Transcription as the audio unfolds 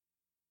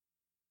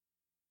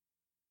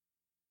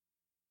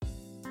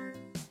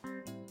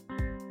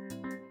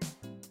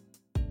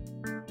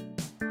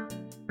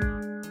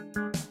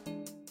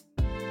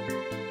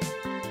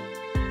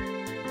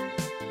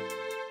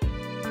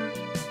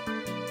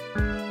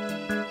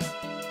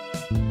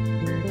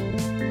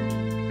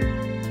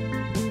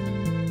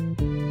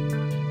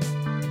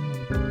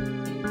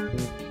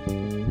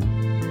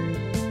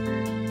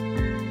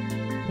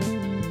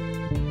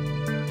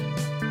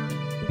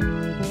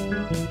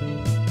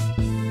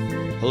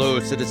Hello,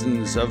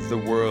 citizens of the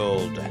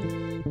world.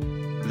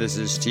 This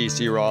is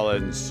T.C.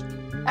 Rollins.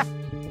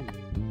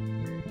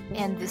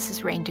 And this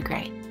is Rain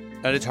DeGrey.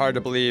 And it's hard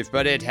to believe,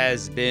 but it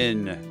has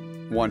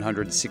been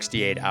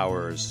 168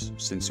 hours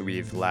since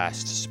we've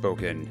last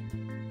spoken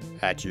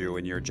at you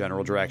in your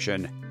general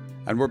direction.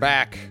 And we're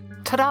back.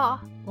 Ta-da!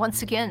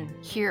 Once again,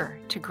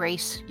 here to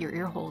grace your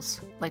ear holes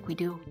like we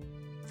do.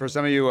 For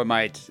some of you, it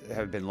might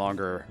have been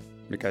longer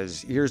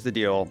because here's the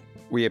deal.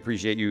 We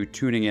appreciate you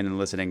tuning in and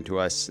listening to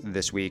us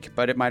this week,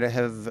 but it might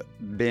have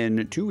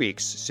been 2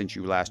 weeks since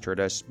you last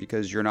heard us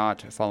because you're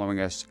not following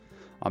us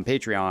on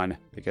Patreon,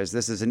 because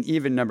this is an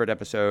even-numbered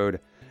episode,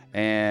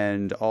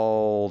 and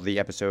all the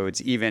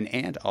episodes, even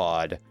and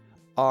odd,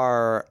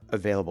 are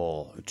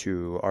available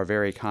to our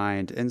very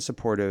kind and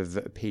supportive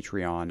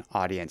Patreon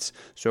audience.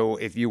 So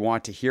if you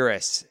want to hear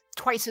us...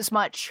 Twice as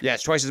much.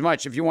 Yes, twice as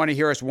much. If you want to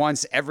hear us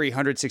once every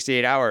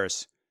 168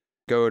 hours...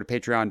 go to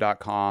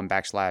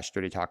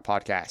patreon.com/Dirty Talk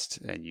Podcast,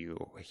 and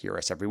you hear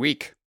us every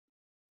week.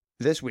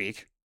 This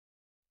week,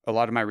 a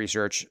lot of my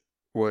research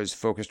was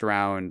focused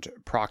around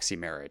proxy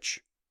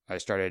marriage. I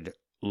started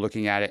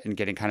looking at it and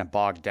getting kind of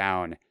bogged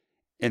down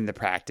in the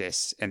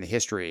practice and the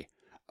history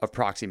of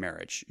proxy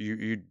marriage.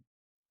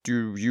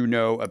 Do you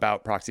know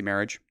about proxy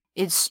marriage?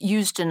 It's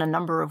used in a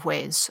number of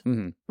ways.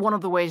 Mm-hmm. One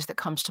of the ways that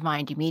comes to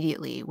mind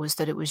immediately was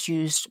that it was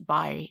used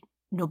by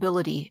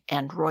nobility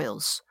and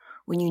royals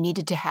when you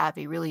needed to have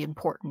a really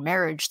important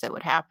marriage that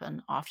would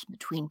happen, often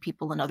between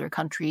people in other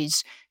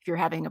countries. If you're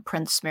having a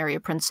prince marry a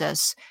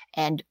princess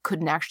and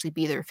couldn't actually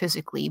be there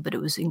physically, but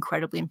it was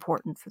incredibly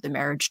important for the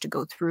marriage to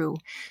go through,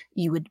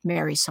 you would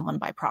marry someone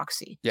by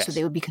proxy. Yes. So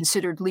they would be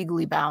considered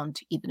legally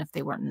bound even if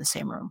they weren't in the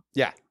same room.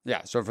 Yeah.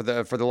 So for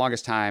the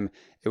longest time,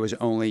 it was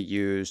only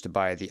used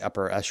by the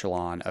upper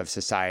echelon of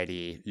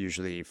society,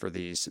 usually for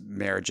these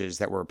marriages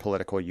that were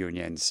political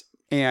unions.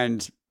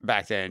 And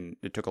back then,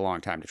 it took a long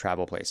time to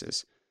travel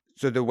places.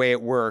 So the way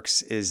it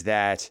works is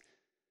that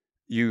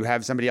you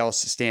have somebody else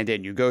stand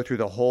in. You go through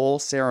the whole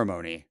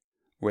ceremony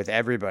with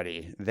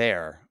everybody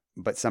there,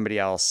 but somebody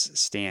else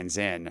stands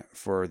in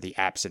for the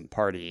absent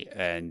party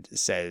and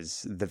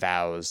says the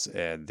vows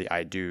and the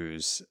I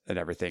do's and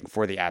everything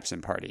for the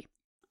absent party.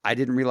 I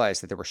didn't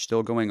realize that they were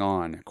still going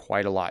on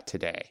quite a lot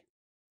today.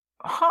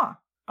 Huh.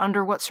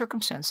 Under what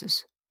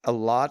circumstances? A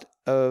lot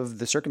of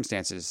the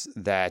circumstances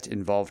that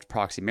involved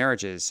proxy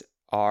marriages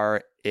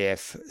are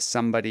if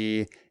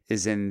somebody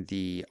is in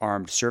the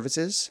armed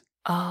services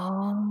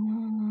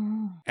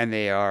and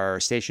they are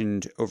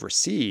stationed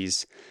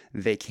overseas,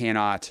 they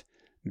cannot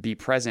be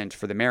present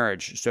for the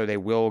marriage. So they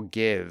will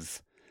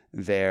give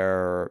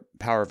their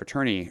power of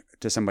attorney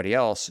to somebody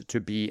else to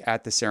be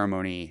at the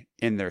ceremony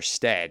in their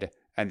stead.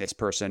 And this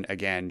person,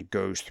 again,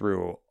 goes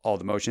through all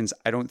the motions.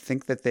 I don't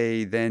think that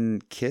they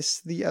then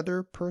kiss the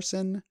other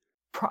person.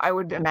 I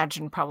would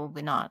imagine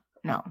probably not.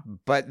 No.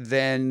 But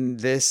then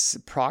this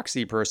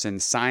proxy person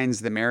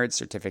signs the marriage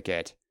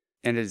certificate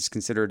and it is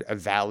considered a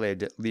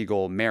valid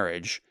legal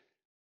marriage.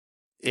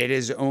 It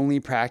is only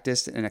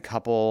practiced in a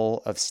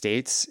couple of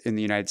states in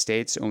the United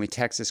States. Only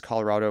Texas,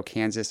 Colorado,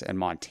 Kansas, and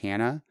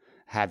Montana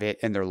have it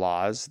in their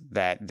laws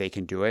that they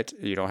can do it.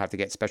 You don't have to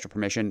get special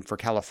permission. For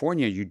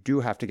California, you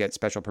do have to get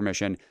special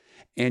permission,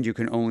 and you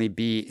can only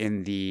be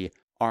in the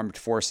armed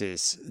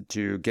forces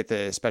to get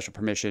the special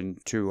permission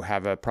to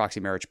have a proxy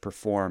marriage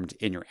performed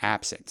in your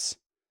absence.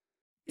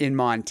 In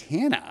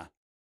Montana,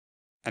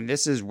 and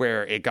this is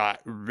where it got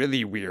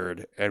really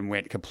weird and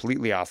went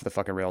completely off the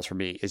fucking rails for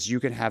me, is you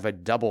can have a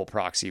double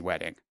proxy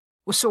wedding.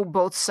 So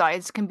both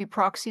sides can be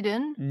proxied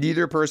in?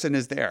 Neither person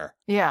is there.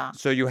 Yeah.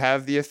 So you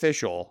have the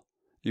official,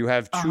 you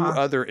have two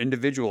other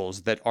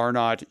individuals that are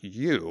not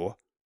you,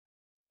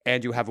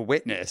 and you have a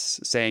witness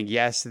saying,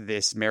 yes,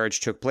 this marriage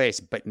took place,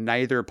 but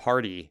neither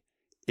party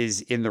is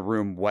in the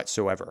room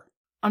whatsoever.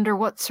 Under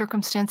what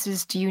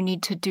circumstances do you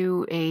need to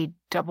do a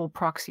double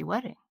proxy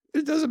wedding?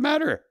 It doesn't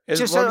matter.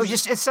 It's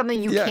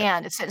something you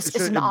can. It's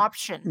an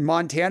option.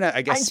 Montana,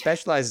 I guess,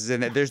 specializes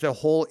in it. There's a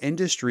whole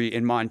industry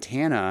in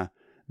Montana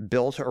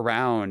built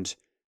around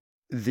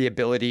the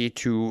ability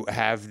to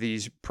have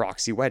these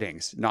proxy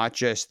weddings, not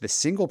just the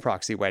single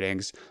proxy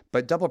weddings,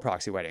 but double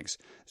proxy weddings.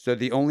 So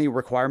the only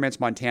requirements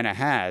Montana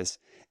has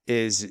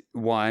is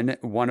one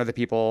of the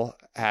people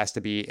has to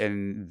be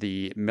in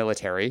the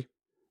military,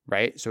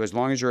 right? So as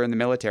long as you're in the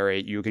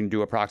military, you can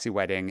do a proxy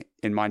wedding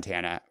in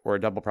Montana or a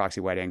double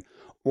proxy wedding.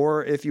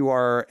 Or if you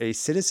are a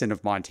citizen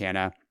of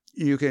Montana,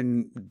 you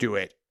can do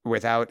it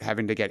without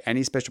having to get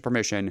any special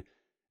permission.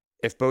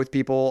 If both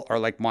people are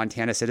like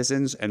Montana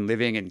citizens and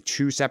living in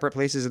two separate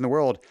places in the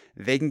world,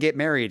 they can get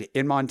married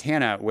in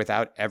Montana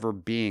without ever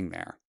being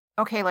there.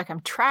 Okay, like I'm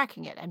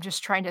tracking it. I'm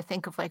just trying to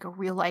think of like a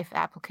real life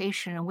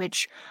application in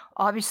which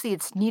obviously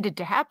it's needed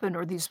to happen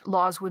or these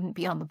laws wouldn't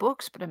be on the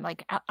books. But I'm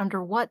like,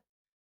 under what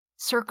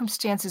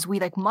circumstances we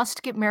like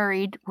must get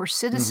married? We're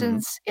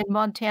citizens in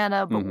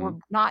Montana, but we're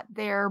not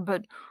there,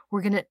 but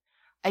we're going to,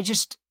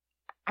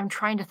 I'm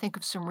trying to think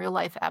of some real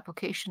life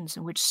applications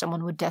in which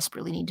someone would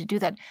desperately need to do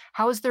that.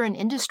 How is there an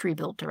industry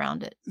built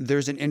around it?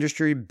 There's an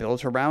industry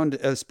built around,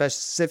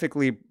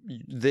 specifically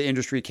the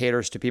industry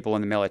caters to people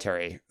in the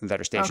military that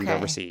are stationed Okay.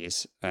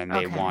 overseas and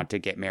they Okay. want to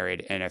get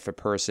married. And if a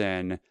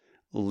person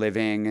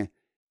living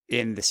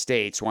in the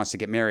States wants to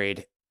get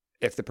married,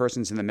 if the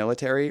person's in the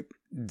military,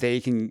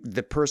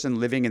 the person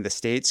living in the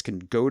States can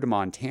go to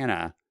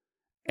Montana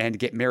and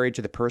get married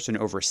to the person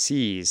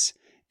overseas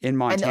in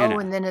Montana.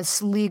 And then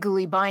it's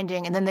legally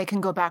binding, and then they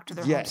can go back to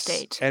their home Yes.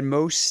 state. And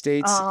most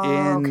states Oh,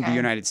 in the okay.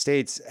 United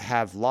States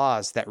have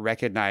laws that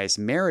recognize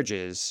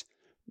marriages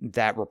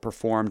that were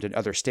performed in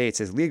other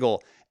states as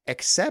legal,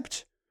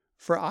 except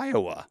for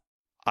Iowa.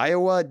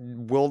 Iowa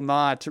will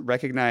not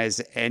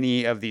recognize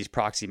any of these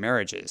proxy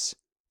marriages.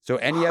 So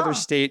any other Huh.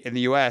 state in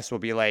the US will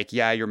be like,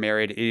 yeah, you're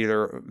married.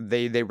 Either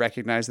they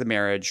recognize the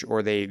marriage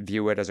or they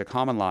view it as a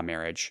common law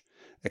marriage.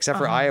 Except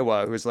for Uh-huh.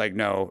 Iowa, who was like,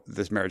 no,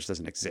 this marriage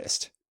doesn't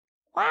exist.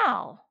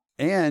 Wow.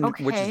 And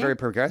which is Okay. very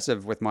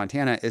progressive with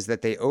Montana is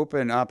that they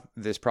open up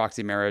this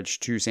proxy marriage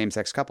to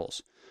same-sex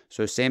couples.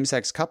 So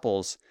same-sex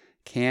couples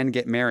can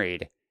get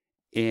married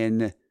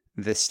in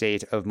the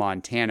state of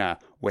Montana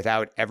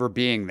without ever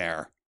being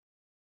there,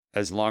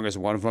 as long as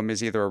one of them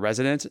is either a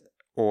resident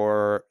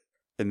or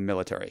in the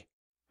military.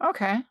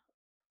 Okay.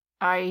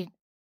 I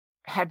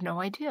had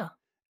no idea.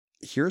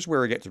 Here's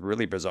where it gets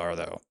really bizarre,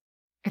 though.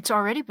 It's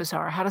already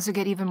bizarre. How does it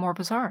get even more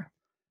bizarre?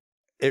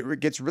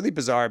 It gets really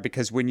bizarre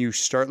because when you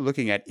start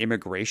looking at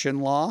immigration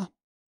law,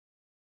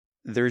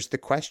 there's the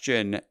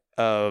question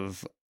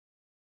of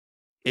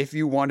if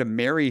you want to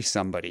marry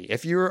somebody,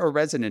 if you're a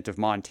resident of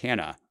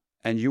Montana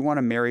and you want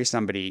to marry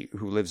somebody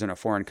who lives in a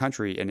foreign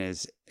country and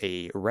is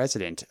a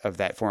resident of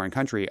that foreign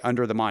country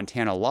under the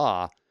Montana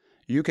law,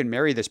 you can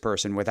marry this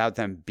person without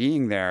them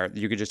being there.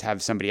 You could just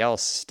have somebody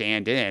else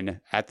stand in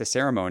at the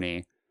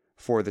ceremony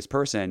for this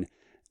person.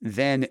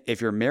 Then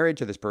if you're married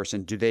to this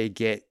person, do they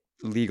get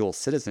legal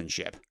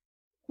citizenship?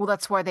 Well,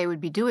 that's why they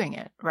would be doing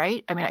it,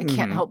 right? I mean, I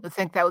can't Mhm. help but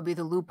think that would be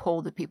the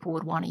loophole that people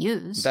would want to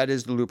use. That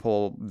is the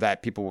loophole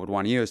that people would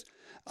want to use.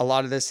 A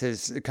lot of this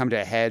has come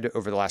to a head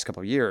over the last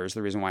couple of years.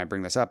 The reason why I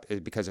bring this up is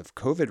because of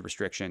COVID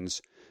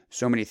restrictions.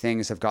 So many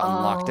things have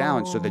gotten locked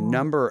down. So the Oh.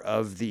 number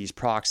of these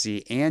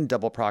proxy and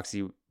double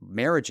proxy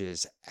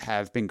marriages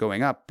have been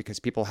going up because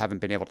people haven't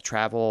been able to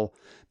travel.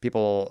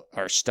 People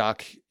are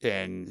stuck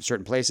in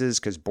certain places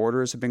because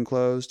borders have been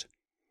closed.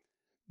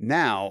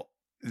 Now,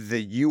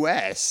 the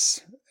US,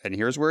 and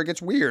here's where it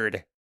gets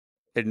weird,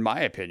 in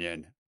my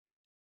opinion,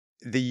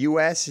 the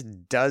US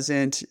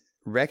doesn't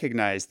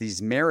recognize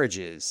these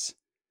marriages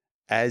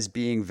as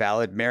being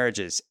valid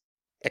marriages,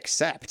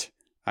 except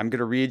I'm going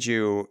to read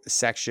you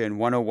section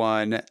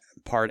 101,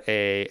 part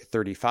A,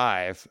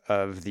 35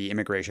 of the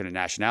Immigration and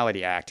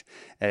Nationality Act.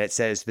 And it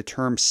says the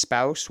term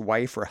spouse,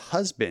 wife, or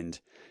husband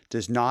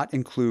does not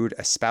include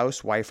a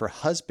spouse, wife, or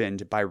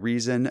husband by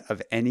reason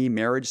of any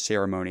marriage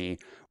ceremony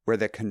where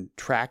the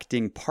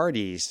contracting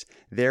parties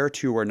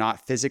thereto are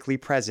not physically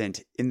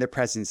present in the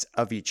presence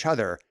of each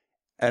other,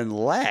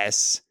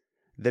 unless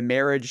the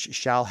marriage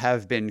shall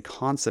have been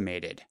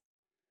consummated.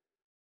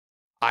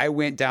 I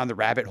went down the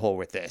rabbit hole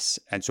with this.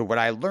 And so what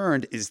I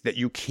learned is that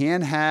you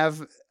can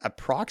have a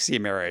proxy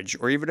marriage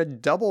or even a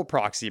double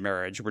proxy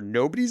marriage where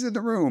nobody's in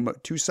the room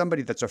to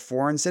somebody that's a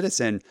foreign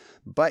citizen,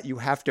 but you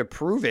have to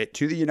prove it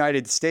to the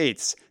United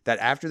States that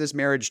after this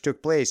marriage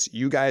took place,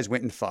 you guys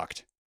went and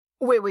fucked.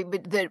 Wait,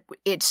 but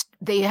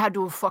they had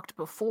to have fucked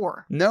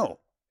before. No,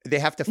 they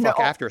have to fuck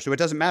No. after. So it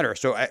doesn't matter.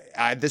 So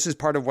this is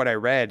part of what I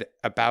read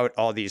about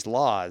all these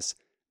laws.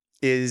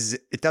 Is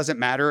it doesn't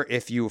matter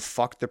if you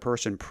fucked the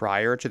person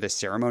prior to the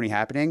ceremony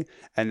happening.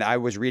 And I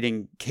was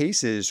reading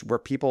cases where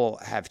people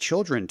have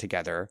children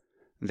together.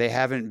 They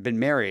haven't been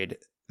married.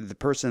 The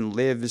person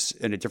lives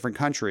in a different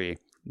country.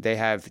 They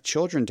have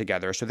children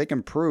together. So they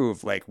can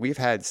prove, like, we've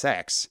had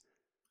sex.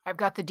 I've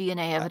got the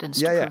DNA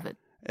evidence yeah, to yeah. prove it.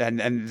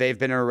 And they've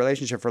been in a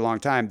relationship for a long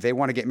time. They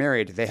want to get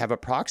married. They have a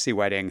proxy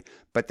wedding,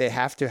 but they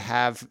have to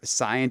have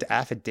signed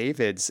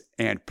affidavits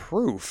and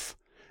proof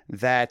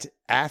that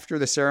after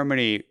the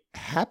ceremony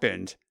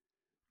happened,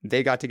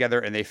 they got together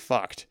and they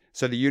fucked.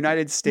 So the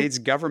United States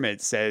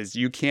government says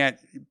you can't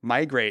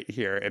migrate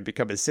here and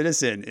become a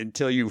citizen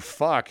until you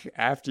fuck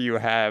after you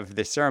have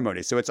the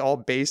ceremony. So it's all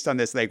based on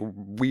this like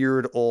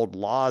weird old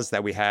laws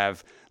that we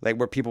have, like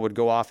where people would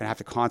go off and have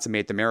to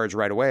consummate the marriage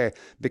right away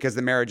because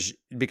the marriage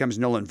becomes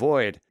null and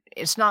void.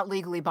 It's not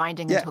legally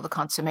binding until the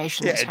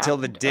consummation has until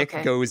the happened. dick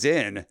Okay. goes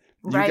in.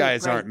 You Right,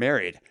 guys right. aren't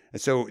married.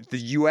 And so the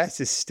US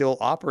is still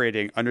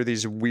operating under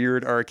these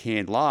weird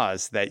arcane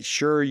laws that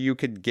sure you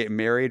could get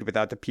married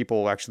without the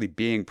people actually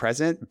being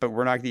present, but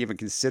we're not going to even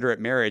consider it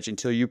marriage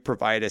until you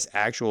provide us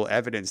actual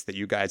evidence that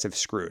you guys have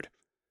screwed.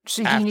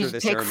 So you after need the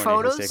to take ceremony has taken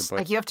photos? place.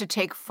 Like you have to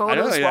take know,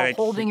 photos yeah, while like,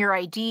 holding your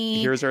ID.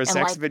 Here's our and,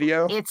 sex like,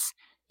 video.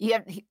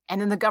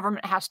 And then the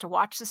government has to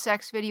watch the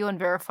sex video and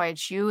verify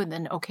it's you, and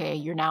then okay,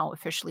 you're now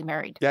officially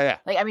married. Yeah.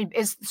 Like, I mean,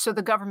 so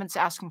the government's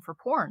asking for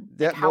porn?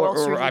 Yeah, Like, how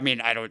else are you? I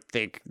mean, I don't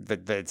think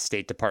that the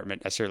State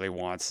Department necessarily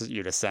wants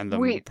you to send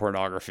them Wait.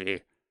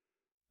 pornography.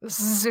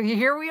 So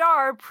here we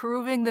are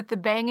proving that the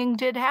banging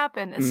did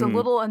happen. It's a Mhm.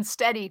 little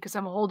unsteady because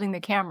I'm holding the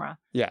camera.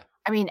 Yeah.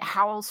 I mean,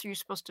 how else are you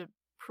supposed to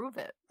prove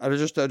it?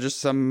 Just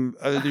some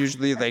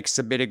usually like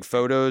submitting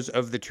photos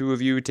of the two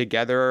of you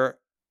together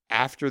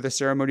after the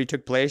ceremony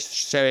took place,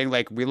 saying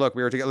like we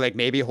were together, like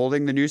maybe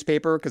holding the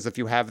newspaper because if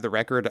you have the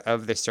record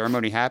of the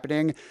ceremony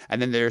happening,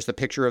 and then there's the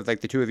picture of like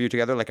the two of you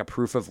together, like a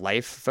proof of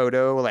life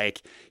photo,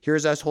 like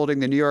here's us holding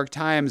the New York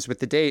Times with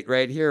the date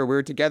right here.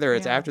 We're together.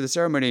 It's Yeah. after the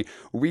ceremony.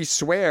 We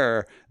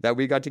swear that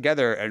we got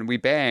together and we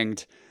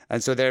banged.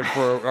 And so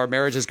therefore our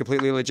marriage is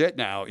completely legit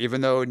now,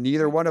 even though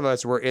neither one of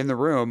us were in the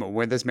room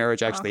when this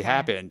marriage actually Okay.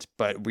 happened.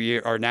 But we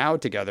are now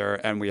together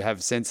and we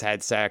have since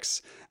had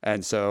sex.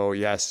 And so,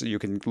 yes, you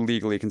can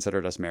legally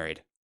consider us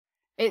married.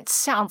 It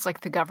sounds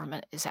like the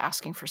government is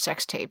asking for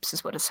sex tapes,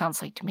 is what it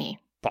sounds like to me.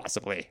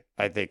 Possibly,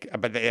 I think.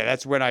 But yeah,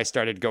 that's when I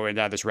started going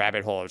down this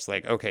rabbit hole. It's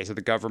like, okay, so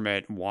the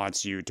government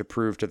wants you to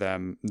prove to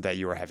them that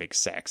you are having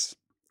sex.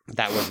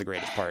 That was the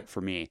greatest part for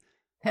me.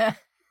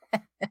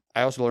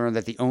 I also learned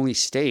that the only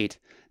state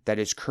that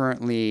is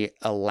currently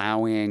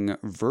allowing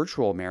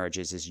virtual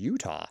marriages is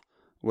Utah,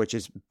 which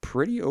is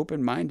pretty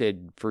open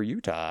minded for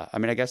Utah. I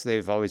mean, I guess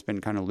they've always been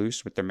kind of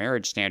loose with their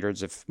marriage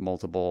standards if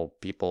multiple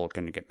people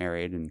can get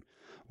married and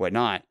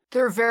whatnot.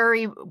 They're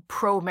very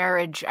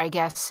pro-marriage, I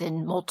guess,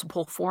 in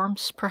multiple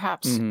forms,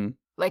 perhaps. Hmm.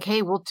 Like,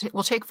 "Hey, we'll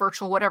take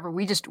virtual, whatever.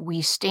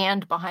 We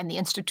stand behind the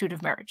Institute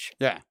of Marriage."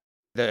 Yeah.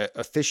 The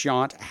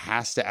officiant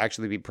has to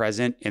actually be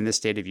present in the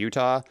state of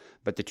Utah,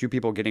 but the two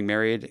people getting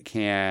married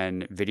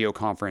can video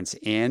conference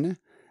in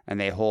and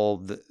they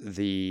hold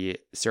the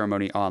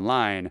ceremony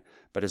online.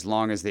 But as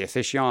long as the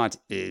officiant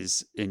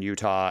is in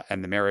Utah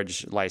and the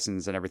marriage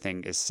license and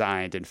everything is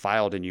signed and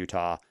filed in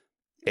Utah,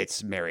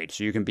 it's married.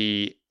 So you can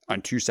be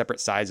on two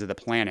separate sides of the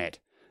planet,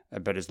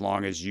 but as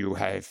long as you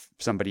have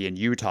somebody in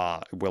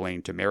Utah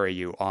willing to marry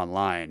you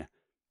online,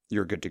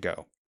 you're good to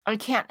go. I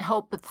can't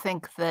help but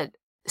think that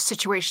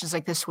situations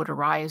like this would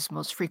arise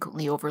most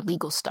frequently over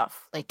legal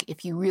stuff. Like,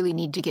 if you really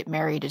need to get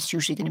married, it's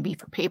usually gonna be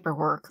for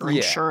paperwork or Yeah.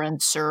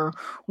 insurance or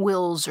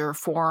wills or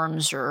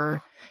forms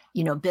or,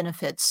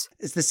 benefits.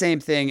 It's the same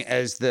thing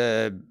as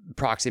the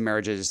proxy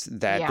marriages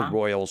that the Yeah,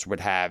 royals would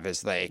have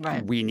is like,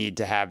 right, we need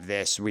to have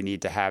this, we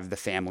need to have the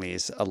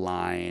families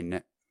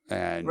align.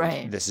 And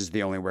right. this is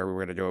the only way we're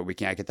going to do it. We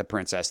can't get the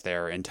princess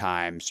there in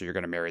time. So you're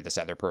going to marry this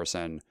other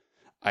person.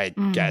 I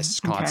guess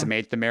Okay.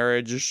 consummate the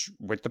marriage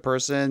with the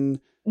person.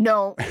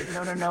 No,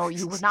 no, no, no,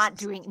 you were not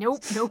doing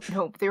nope, nope,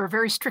 nope. They were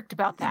very strict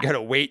about You that. got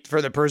to wait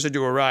for the person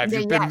to arrive.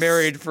 You've been Yes.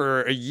 married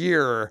for a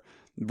year.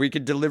 We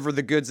could deliver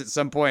the goods at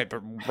some point,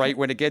 but right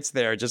when it gets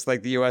there, just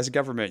like the US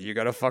government, you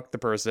got to fuck the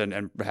person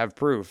and have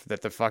proof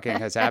that the fucking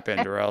has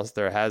happened, or else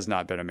there has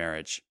not been a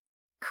marriage.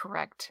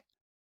 Correct.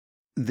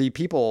 The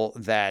people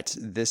that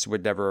this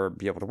would never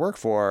be able to work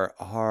for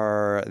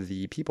are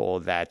the people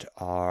that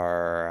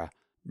are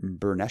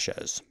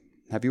Burneshas.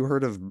 Have you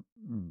heard of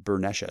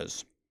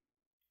Burneshas?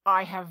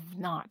 I have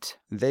not.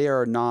 They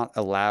are not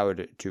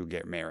allowed to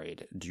get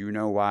married. Do you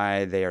know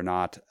why they are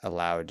not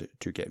allowed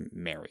to get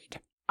married?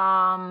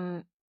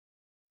 Um,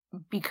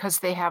 because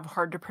they have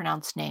hard to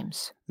pronounce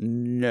names.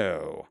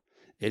 No.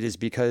 It is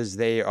because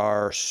they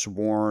are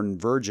sworn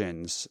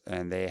virgins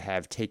and they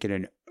have taken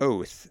an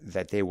oath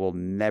that they will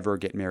never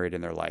get married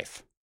in their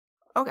life.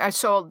 Okay,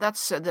 so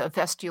that's the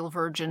vestal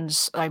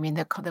virgins. I mean,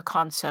 the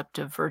concept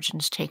of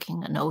virgins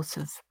taking an oath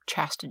of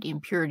chastity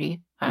and purity.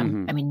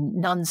 Hmm. I mean,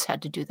 nuns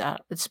had to do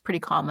that. It's pretty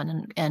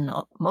common in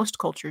most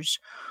cultures.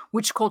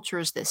 Which culture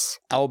is this?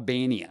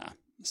 Albania,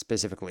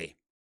 specifically.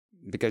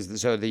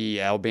 Because so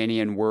the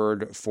Albanian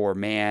word for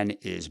man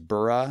is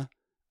bura.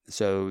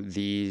 So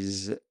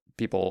these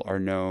people are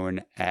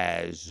known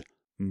as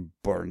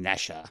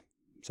Bornesha.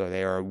 So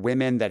they are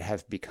women that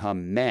have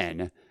become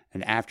men.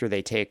 And after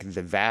they take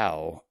the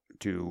vow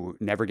to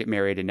never get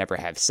married and never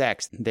have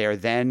sex, they are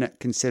then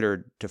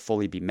considered to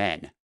fully be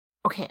men.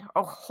 Okay.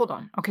 Oh, hold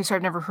on. Okay, so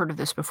I've never heard of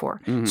this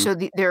before. Hmm. So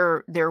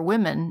they're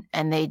women,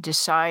 and they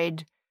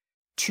decide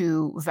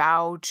to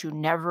vow to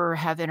never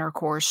have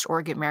intercourse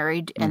or get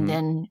married, and Hmm.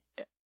 then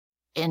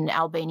in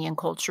Albanian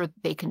culture,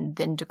 they can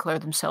then declare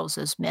themselves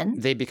as men.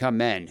 They become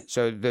men.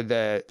 So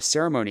the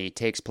ceremony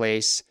takes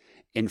place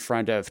in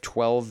front of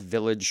 12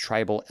 village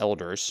tribal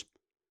elders.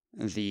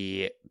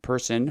 The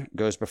person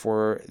goes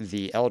before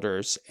the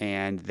elders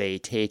and they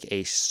take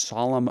a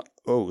solemn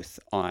oath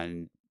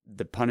on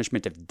the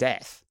punishment of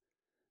death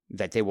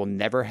that they will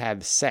never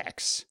have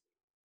sex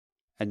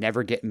and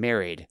never get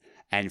married.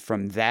 And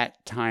from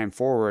that time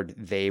forward,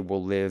 they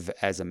will live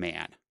as a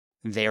man.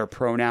 Their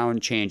pronoun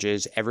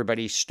changes.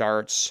 Everybody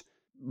starts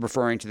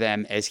referring to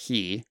them as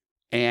he.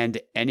 And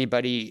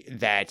anybody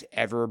that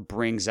ever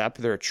brings up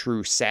their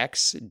true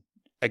sex,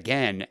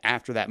 again,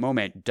 after that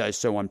moment, does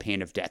so on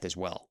pain of death as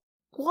well.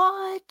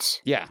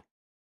 What? Yeah.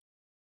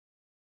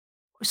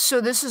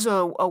 So this is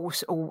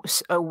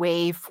a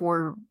way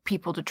for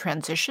people to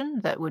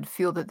transition that would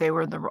feel that they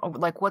were in the wrong.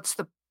 Like, what's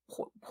the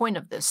point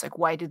of this? Like,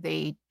 why do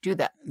they do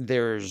that?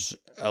 There's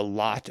a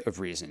lot of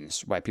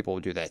reasons why people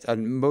would do that.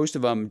 And most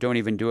of them don't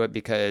even do it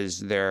because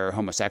they're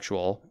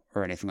homosexual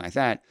or anything like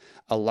that.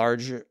 A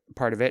large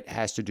part of it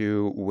has to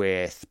do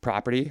with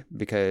property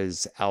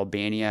because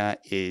Albania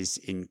is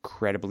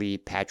incredibly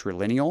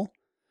patrilineal.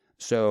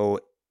 So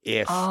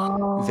if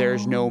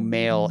there's no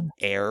male Oh.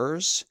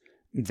 heirs,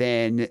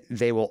 then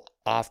they will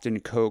often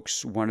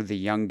coax one of the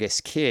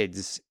youngest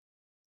kids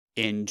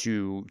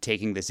into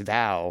taking this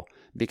vow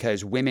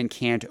because women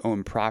can't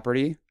own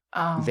property.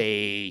 Oh.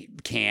 They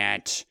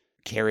can't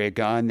carry a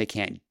gun. They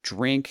can't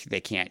drink.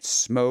 They can't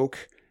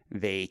smoke.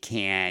 They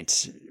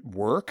can't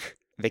work.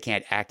 They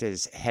can't act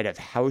as head of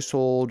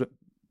household.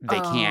 They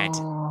can't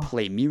Oh.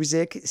 play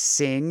music,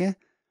 sing,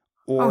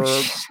 Oh, or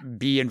shit.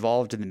 be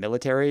involved in the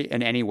military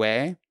in any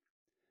way.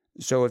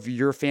 So if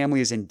your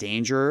family is in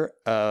danger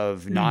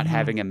of not Mhm.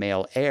 having a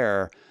male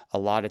heir, a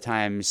lot of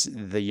times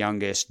the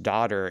youngest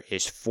daughter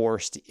is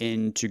forced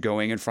into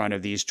going in front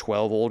of these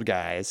 12 old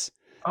guys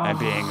and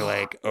being Oh.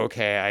 like,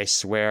 okay, I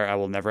swear I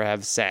will never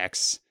have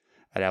sex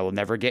and I will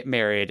never get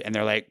married. And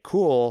they're like,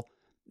 cool.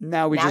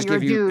 Now we Now just you're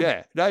give a you, dude.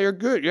 yeah, now you're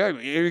good. Yeah,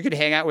 you can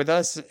hang out with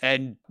us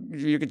and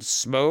you can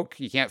smoke.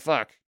 You can't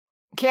fuck.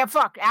 Can't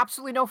fuck.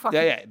 Absolutely no Yeah,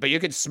 fucking. yeah. But you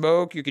can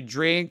smoke, you can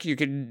drink, you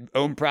can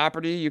own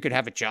property, you can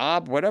have a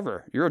job,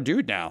 whatever. You're a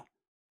dude now.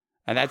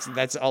 And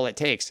that's all it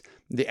takes.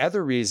 The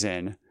other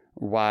reason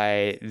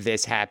why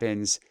this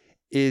happens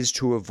is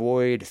to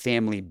avoid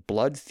family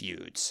blood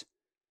feuds.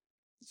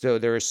 So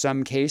there are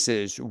some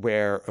cases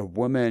where a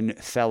woman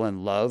fell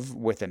in love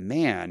with a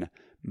man,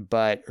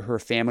 but her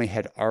family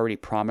had already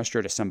promised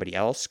her to somebody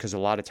else because a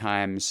lot of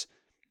times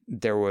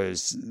there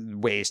was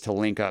ways to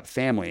link up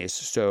families.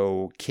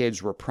 So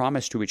kids were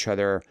promised to each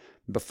other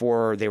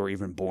before they were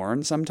even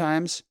born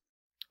sometimes.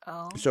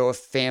 Oh. So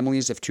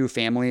if two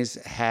families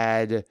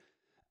had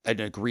an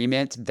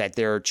agreement that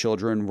their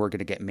children were going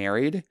to get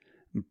married,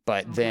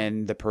 but Mhm.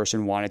 then the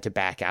person wanted to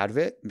back out of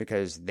it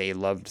because they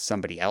loved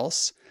somebody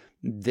else.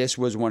 This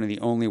was one of the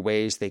only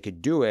ways they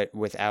could do it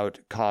without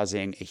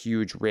causing a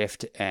huge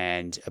rift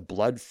and a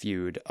blood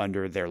feud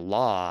under their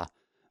law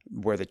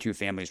where the two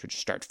families would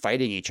just start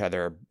fighting each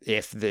other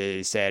if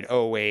they said,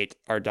 oh, wait,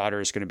 our daughter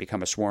is going to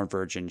become a sworn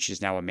virgin.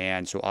 She's now a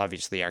man. So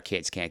obviously our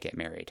kids can't get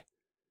married.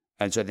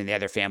 And so then the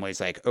other family's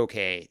like,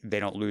 okay, they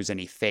don't lose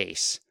any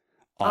face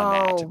on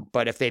that. Oh.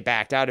 But if they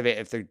backed out of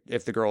it,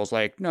 if the girl's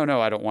like, no,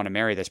 I don't want to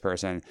marry this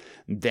person,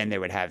 then they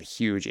would have a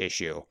huge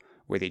issue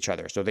with each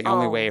other. So the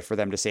only way Oh. for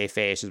them to save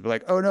face is be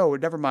like, oh no,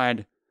 never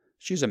mind.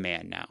 She's a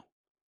man now.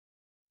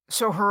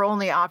 So her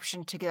only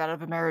option to get out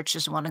of a marriage she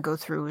doesn't want to go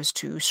through is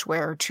to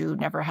swear to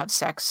never have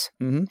sex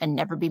Mm-hmm. and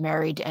never be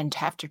married and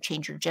have to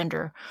change her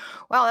gender.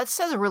 Wow, that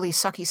says a really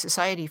sucky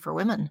society for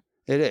women.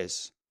 It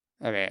is.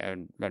 I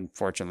mean,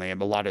 unfortunately, a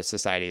lot of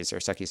societies are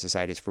sucky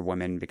societies for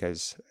women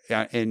because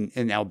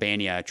in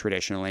Albania,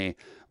 traditionally,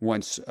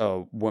 once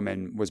a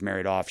woman was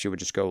married off, she would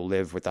just go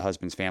live with the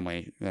husband's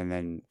family and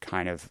then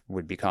kind of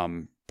would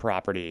become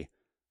property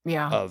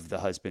Yeah. of the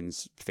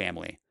husband's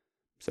family.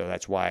 So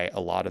that's why a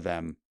lot of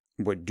them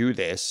would do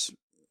this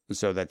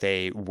so that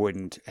they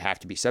wouldn't have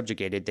to be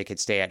subjugated. They could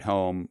stay at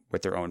home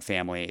with their own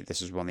family.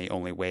 This is one of the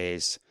only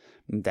ways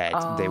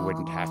that they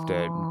wouldn't have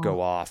to Oh.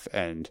 go off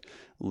and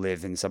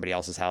live in somebody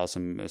else's house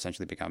and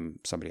essentially become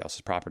somebody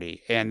else's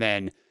property. And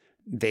then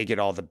they get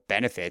all the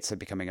benefits of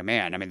becoming a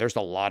man. I mean, there's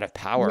a lot of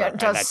Yeah, power it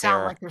does that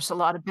sound they're, like there's a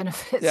lot of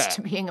benefits yeah.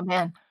 to being a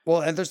man.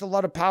 Well, and there's a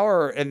lot of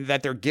power in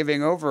that they're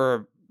giving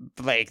over.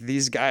 Like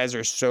these guys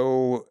are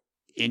so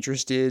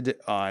interested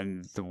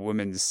on the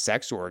woman's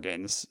sex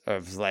organs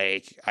of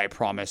like, I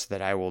promise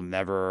that I will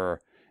never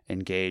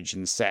engage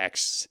in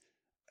sex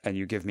and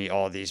you give me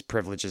all these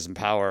privileges and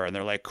power. And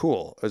they're like,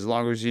 cool, as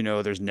long as you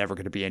know there's never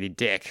going to be any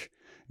dick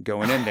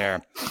going in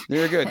there,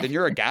 you're good. Then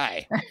you're a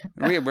guy.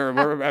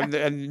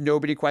 And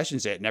nobody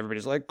questions it. And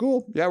everybody's like,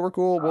 cool. Yeah, we're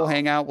cool. We'll Oh.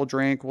 hang out. We'll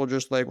drink. We'll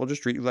just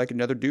treat you like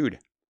another dude.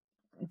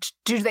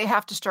 Do they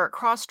have to start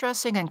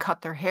cross-dressing and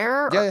cut their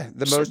hair? Yeah, Or yeah.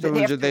 The so most of they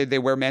them have to they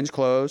wear men's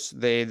clothes.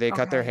 They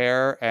cut their Okay.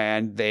 hair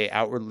and they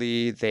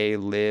outwardly they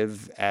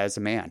live as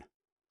a man.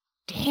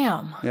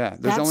 Damn. Yeah,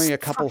 there's That's only a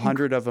couple fucking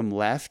hundred of them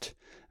left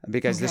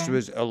because okay.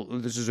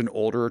 this is an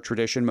older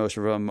tradition. Most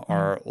of them Mm,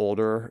 are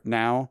older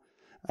now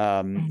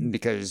mhm.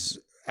 because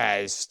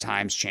as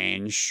times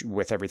change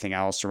with everything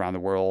else around the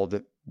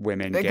world,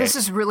 women Like, this get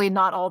is really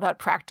not all that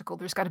practical.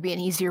 There's gotta be an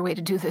easier way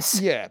to do this.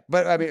 yeah,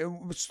 but I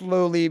mean,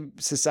 slowly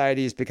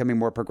society is becoming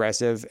more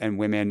progressive and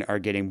women are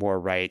getting more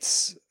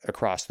rights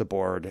across the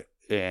board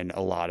in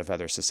a lot of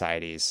other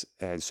societies.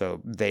 And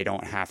so they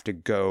don't have to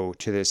go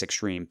to this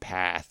extreme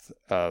path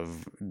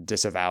of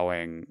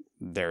disavowing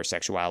their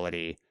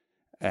sexuality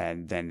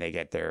and then they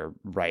get their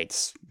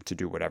rights to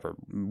do whatever.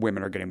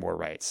 Women are getting more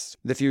rights.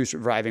 The few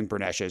surviving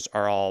Burneshs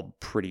are all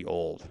pretty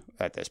old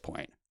at this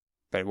point.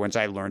 But once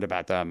I learned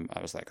about them, I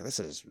was like, this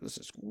is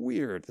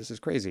weird. This is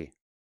crazy.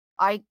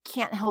 I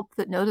can't help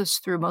but notice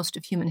through most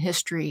of human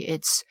history,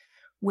 it's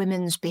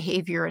women's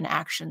behavior and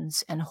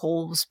actions and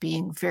holes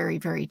being very,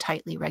 very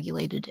tightly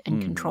regulated and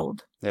Mm.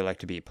 controlled. They like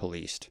to be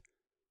policed.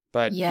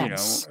 But,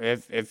 Yes.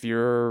 if you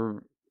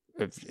were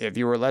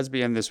a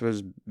lesbian, this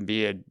was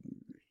be a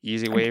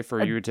easy way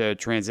for you to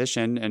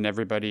transition and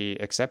everybody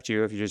accept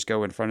you if you just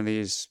go in front of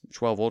these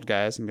 12 old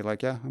guys and be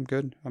like, yeah, I'm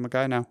good. I'm a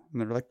guy now.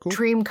 And they're like, cool.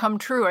 Dream come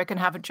true. I can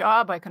have a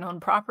job. I can own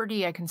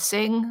property. I can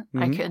sing.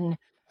 I can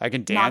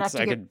dance.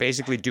 I could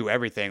basically do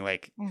everything.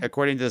 Like,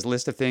 according to this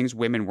list of things,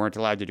 women weren't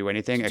allowed to do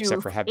anything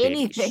except for have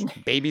babies.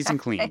 Babies and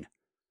clean.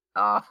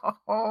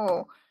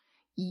 Oh,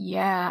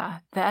 yeah,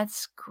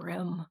 that's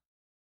grim.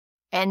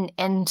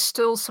 And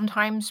still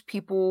sometimes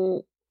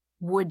people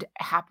would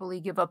happily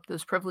give up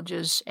those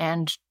privileges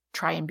and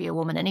try and be a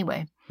woman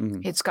anyway.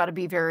 It's got to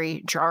be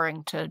very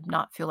jarring to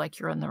not feel like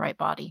you're in the right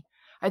body.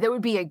 That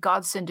would be a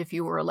godsend if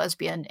you were a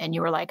lesbian and you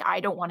were like,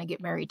 I don't want to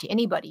get married to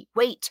anybody.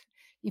 Wait,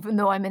 even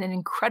though I'm in an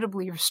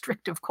incredibly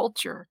restrictive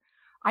culture,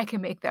 I can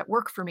make that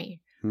work for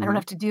me. I don't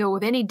have to deal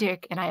with any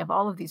dick, and I have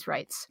all of these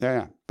rights.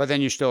 Yeah. But then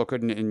you still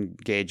couldn't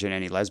engage in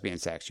any lesbian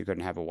sex. You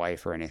couldn't have a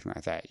wife or anything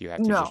like that. You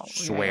have to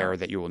just swear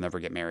that you will never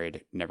get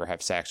married, never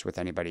have sex with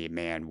anybody,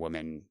 man,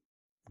 woman,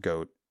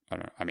 goat. I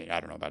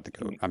don't know about the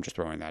goat. I'm just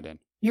throwing that in.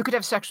 You could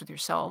have sex with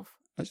yourself.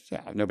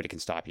 Yeah, nobody can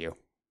stop you.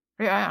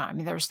 Yeah, I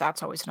mean,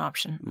 that's always an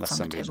option. Unless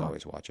somebody's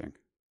always watching.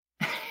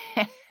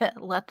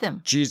 Let them.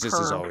 Jesus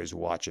is always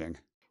watching.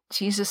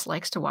 Jesus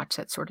likes to watch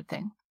that sort of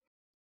thing.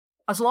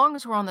 As long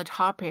as we're on the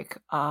topic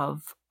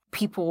of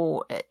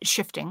people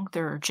shifting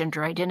their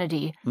gender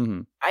identity,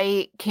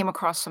 I came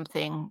across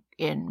something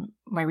in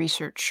my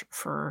research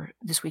for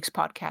this week's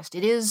podcast.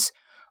 It is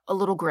a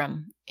little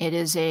grim. It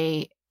is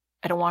I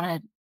don't want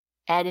to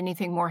add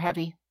anything more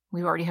heavy.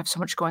 We already have so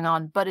much going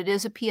on, but it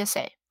is a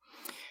PSA.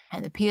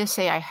 And the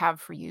PSA I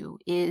have for you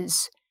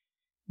is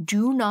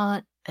do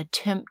not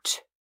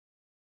attempt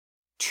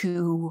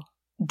to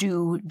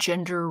do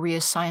gender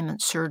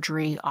reassignment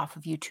surgery off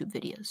of YouTube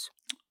videos.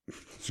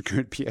 It's a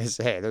good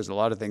PSA. There's a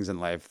lot of things in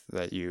life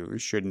that you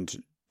shouldn't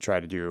try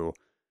to do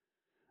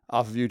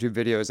off of YouTube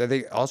videos. I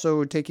think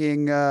also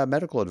taking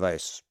medical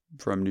advice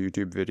from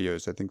YouTube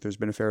videos. I think there's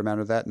been a fair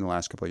amount of that in the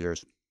last couple of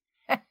years.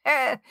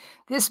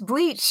 This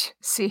bleach,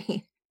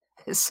 see,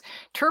 this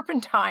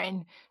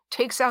turpentine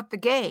takes out the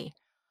gay.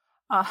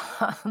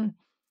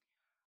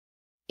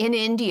 In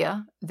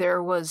India,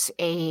 there was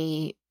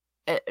a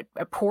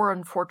poor,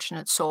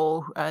 unfortunate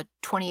soul, a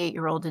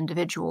 28-year-old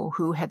individual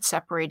who had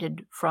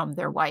separated from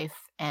their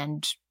wife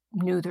and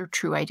knew their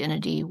true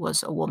identity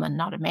was a woman,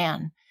 not a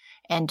man,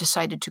 and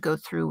decided to go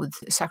through with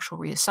sexual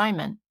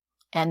reassignment.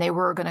 And they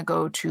were going to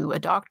go to a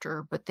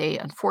doctor, but they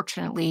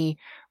unfortunately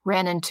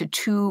ran into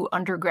two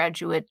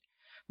undergraduate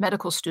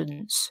medical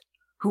students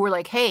who were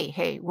like,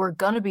 hey, we're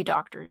going to be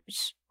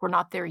doctors. We're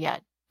not there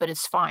yet, but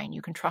it's fine.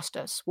 You can trust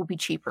us. We'll be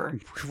cheaper.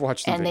 We've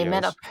watched the videos. They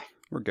met up.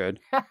 We're good.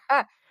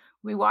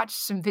 We watched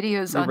some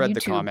videos on YouTube. We read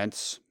the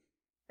comments.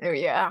 Oh,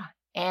 yeah.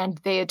 And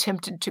they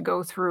attempted to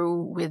go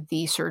through with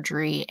the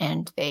surgery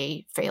and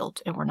they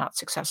failed and were not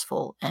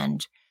successful.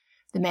 And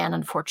the man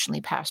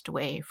unfortunately passed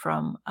away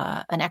from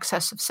an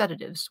excess of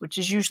sedatives, which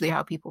is usually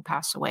how people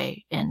pass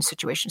away in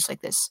situations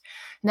like this.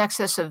 An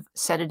excess of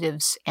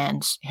sedatives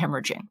and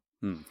hemorrhaging.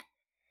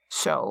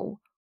 So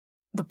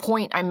the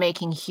point I'm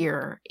making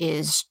here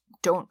is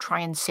don't try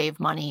and save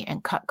money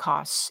and cut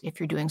costs if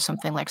you're doing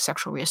something like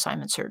sexual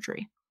reassignment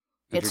surgery.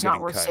 It's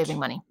not worth saving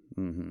money.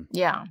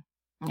 Yeah.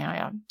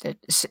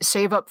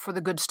 Save up for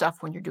the good stuff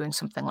when you're doing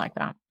something like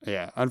that.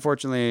 Yeah.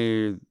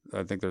 Unfortunately,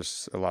 I think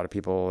there's a lot of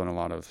people in a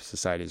lot of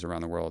societies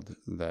around the world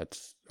that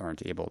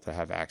aren't able to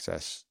have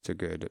access to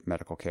good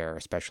medical care,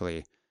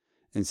 especially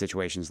in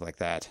situations like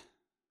that.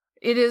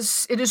 It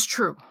is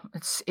true.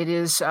 It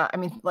is. I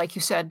mean, like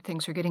you said,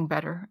 things are getting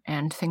better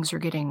and things are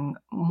getting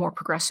more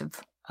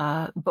progressive,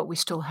 but we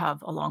still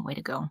have a long way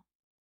to go.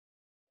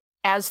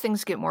 As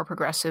things get more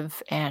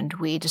progressive and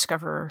we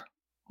discover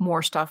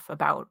more stuff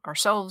about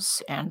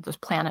ourselves and the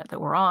planet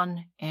that we're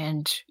on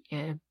and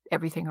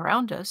everything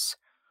around us,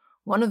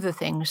 one of the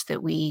things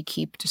that we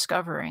keep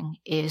discovering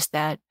is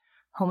that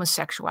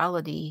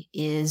homosexuality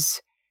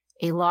is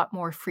a lot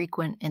more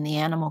frequent in the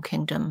animal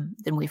kingdom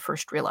than we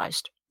first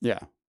realized. Yeah.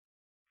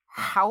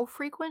 How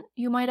frequent,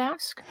 you might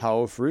ask?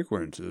 How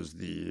frequent is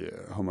the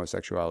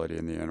homosexuality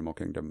in the animal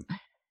kingdom?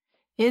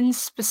 In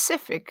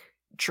specific,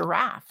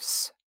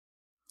 giraffes.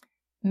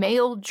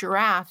 Male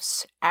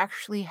giraffes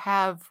actually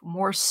have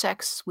more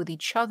sex with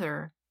each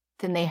other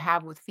than they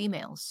have with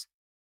females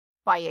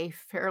by a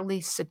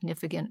fairly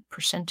significant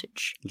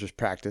percentage. Just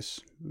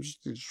practice.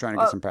 Just trying to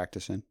get some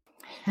practice in.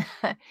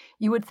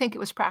 You would think it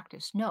was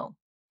practice. No.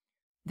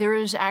 There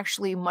is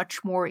actually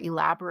much more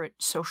elaborate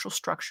social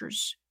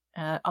structures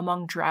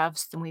among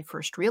giraffes than we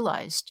first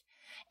realized.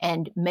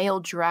 And male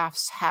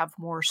giraffes have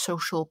more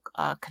social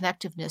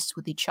connectiveness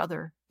with each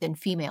other than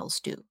females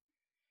do.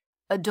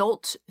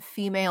 Adult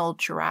female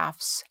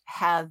giraffes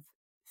have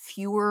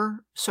fewer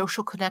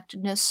social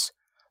connectedness,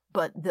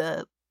 but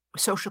the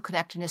social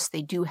connectedness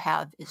they do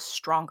have is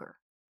stronger.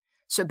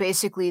 So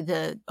basically,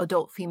 the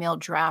adult female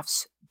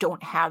giraffes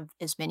don't have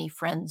as many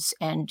friends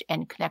and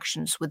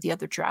connections with the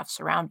other giraffes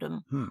around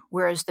them,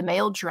 whereas the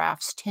male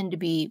giraffes tend to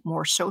be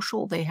more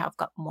social. They have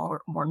got more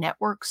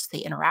networks. They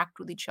interact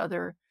with each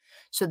other.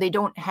 So they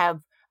don't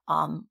have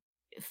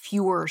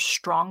fewer,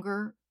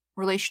 stronger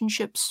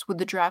relationships with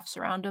the giraffes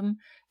around them.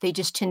 They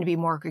just tend to be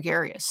more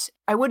gregarious.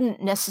 I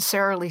wouldn't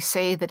necessarily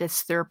say that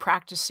it's they're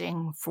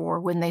practicing for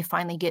when they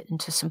finally get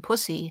into some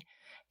pussy.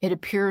 It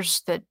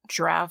appears that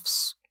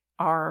giraffes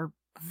are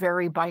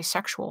very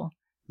bisexual.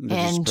 They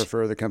just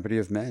prefer the company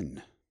of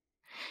men.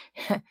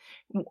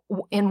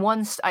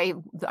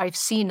 I've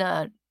seen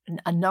a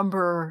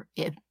number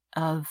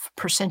of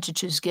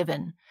percentages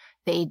given.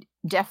 They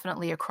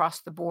definitely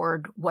across the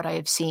board, what I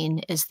have seen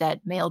is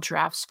that male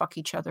giraffes fuck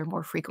each other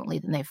more frequently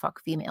than they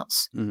fuck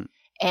females. Mm-hmm.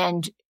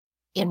 And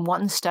in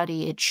one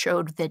study, it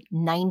showed that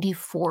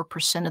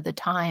 94% of the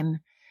time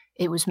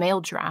it was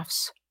male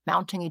giraffes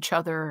mounting each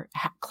other,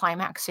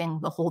 climaxing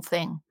the whole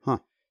thing. Huh.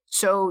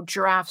 So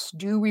giraffes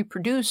do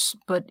reproduce,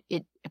 but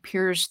it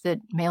appears that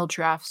male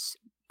giraffes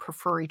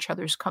prefer each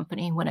other's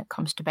company when it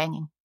comes to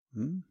banging.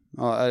 Mm-hmm.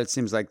 Well, it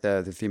seems like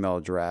the female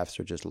giraffes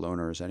are just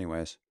loners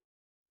anyways.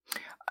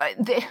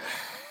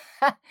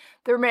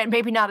 They're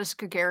maybe not as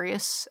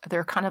gregarious.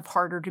 They're kind of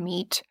harder to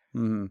meet.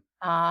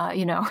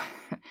 Mm-hmm.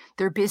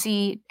 They're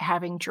busy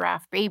having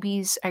giraffe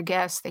babies, I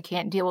guess. They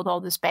can't deal with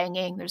all this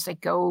banging. There's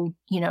like,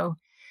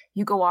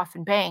 you go off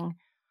and bang.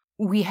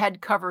 We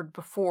had covered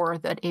before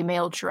that a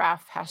male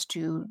giraffe has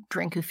to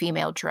drink a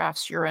female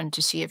giraffe's urine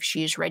to see if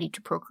she is ready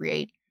to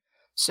procreate.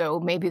 So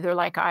maybe they're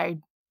like, I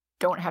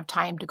don't have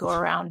time to go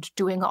around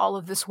doing all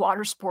of this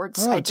water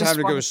sports. I just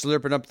go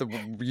slurping up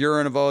the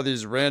urine of all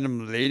these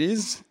random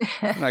ladies.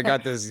 And I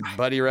got this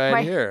buddy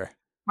here.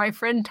 My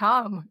friend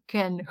Tom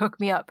can hook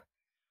me up.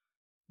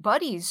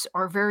 Buddies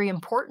are very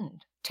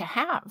important to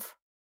have.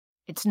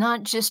 It's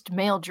not just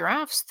male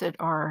giraffes that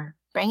are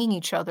banging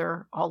each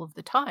other all of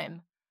the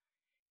time.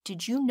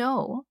 Did you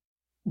know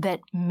that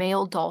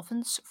male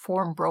dolphins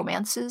form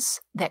bromances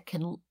that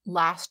can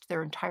last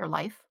their entire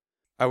life?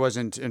 I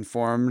wasn't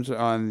informed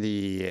on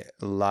the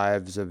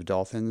lives of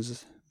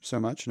dolphins so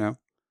much, no.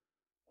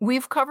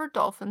 We've covered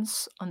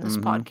dolphins on this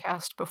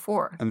podcast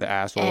before. And the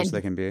assholes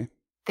they can be.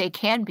 They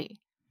can be.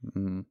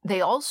 Mm-hmm.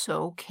 They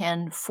also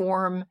can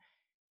form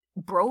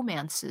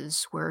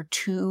bromances where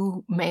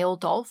two male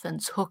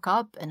dolphins hook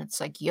up and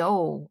it's like,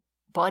 yo,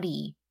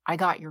 buddy, I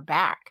got your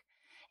back.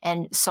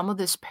 And some of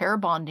this pair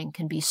bonding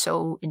can be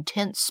so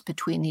intense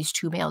between these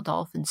two male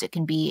dolphins. It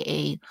can be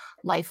a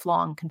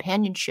lifelong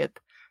companionship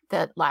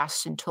that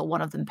lasts until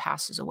one of them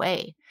passes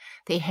away.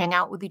 They hang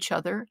out with each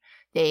other,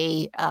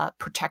 they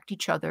protect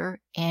each other,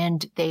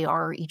 and they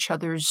are each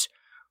other's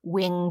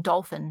wing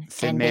dolphin.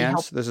 Fin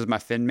mans? This is my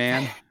fin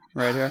man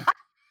right here.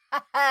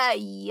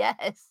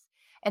 Yes.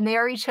 And they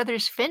are each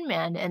other's fin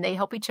man, and they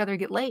help each other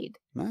get laid.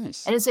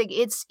 Nice. And it's like,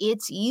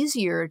 it's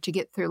easier to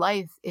get through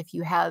life if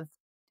you have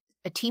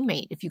a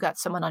teammate, if you got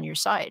someone on your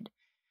side.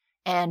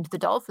 And the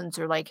dolphins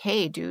are like,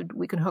 hey, dude,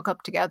 we can hook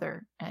up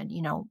together. And,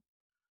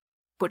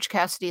 Butch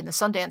Cassidy and the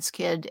Sundance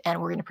Kid, and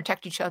we're going to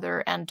protect each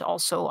other, and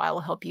also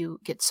I'll help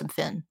you get some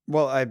fin.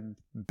 Well, I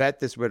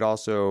bet this would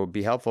also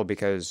be helpful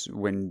because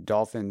when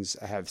dolphins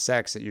have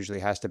sex, it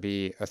usually has to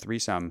be a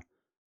threesome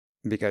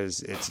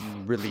because it's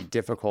really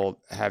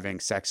difficult having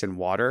sex in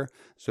water.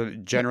 So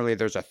generally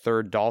there's a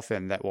third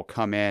dolphin that will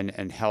come in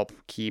and help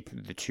keep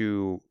the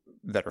two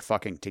that are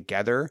fucking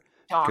together.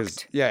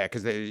 Docked.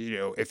 Because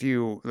if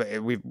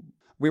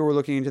we were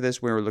looking into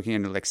this, we were looking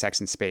into like sex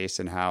in space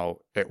and how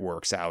it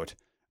works out.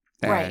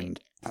 And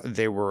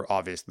they were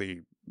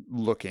obviously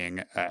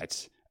looking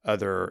at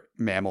other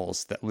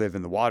mammals that live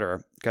in the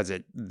water because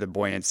the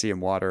buoyancy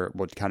in water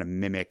will kind of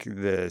mimic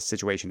the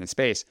situation in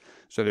space.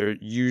 So there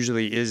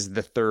usually is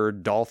the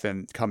third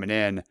dolphin coming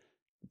in,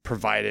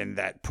 providing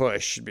that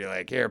push, be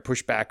like, here,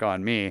 push back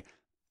on me.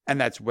 And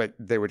that's what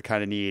they would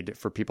kind of need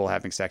for people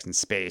having sex in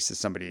space, is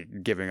somebody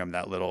giving them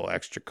that little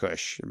extra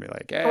push and be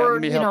like, hey, or,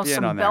 let me help you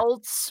in on some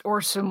belts or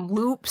some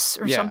loops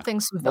or something,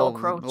 some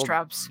Velcro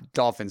straps.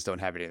 Dolphins don't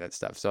have any of that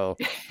stuff. So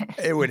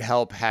it would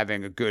help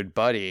having a good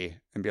buddy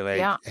and be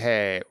like,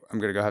 hey, I'm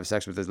going to go have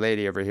sex with this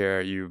lady over here.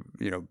 You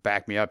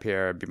back me up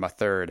here and be my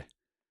third.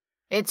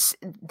 It's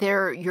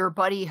there. Your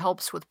buddy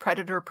helps with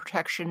predator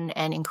protection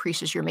and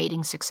increases your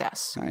mating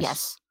success. Nice.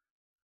 Yes.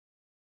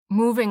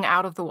 Moving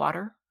out of the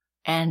water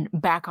and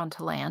back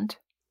onto land,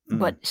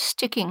 but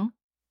sticking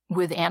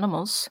with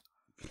animals,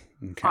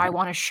 okay. I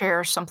want to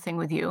share something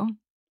with you.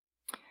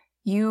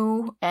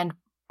 You and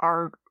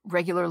our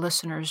regular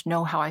listeners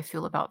know how I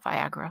feel about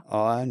Viagra.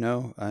 Oh, I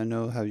know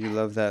how you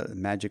love that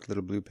magic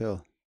little blue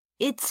pill.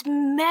 It's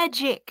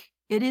magic.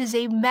 It is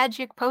a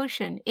magic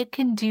potion. It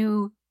can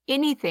do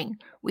anything.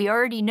 We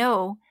already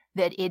know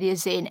that it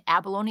is an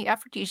abalone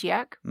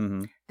aphrodisiac,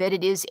 that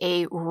it is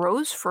a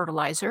rose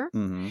fertilizer,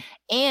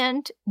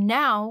 and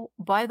now,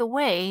 by the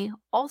way,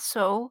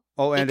 also...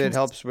 Oh, and it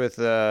helps with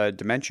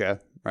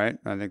dementia, right?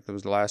 I think that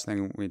was the last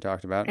thing we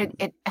talked about.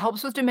 It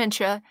helps with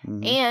dementia,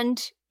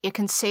 and it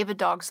can save a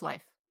dog's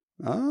life.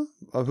 Oh,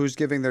 well, who's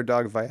giving their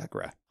dog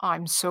Viagra?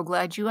 I'm so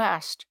glad you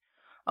asked.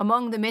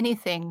 Among the many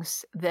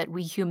things that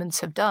we humans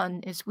have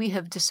done is we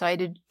have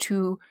decided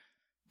to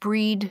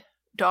breed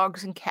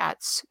dogs and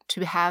cats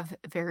to have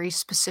very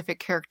specific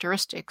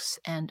characteristics.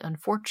 And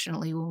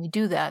unfortunately, when we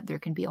do that, there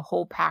can be a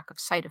whole pack of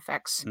side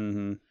effects.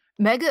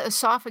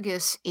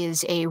 Megaesophagus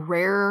is a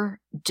rare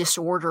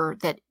disorder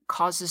that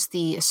causes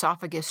the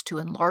esophagus to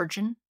enlarge,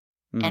 and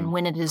Mm,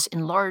 when it is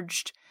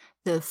enlarged,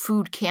 the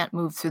food can't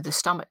move through the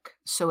stomach,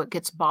 so it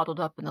gets bottled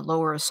up in the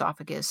lower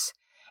esophagus,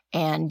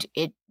 and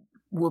it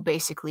will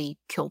basically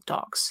kill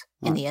dogs.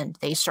 In wow. the end,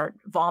 they start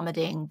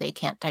vomiting, they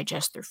can't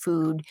digest their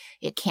food,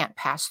 it can't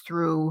pass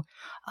through.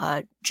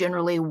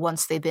 Generally,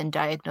 once they've been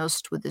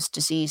diagnosed with this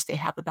disease, they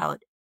have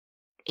about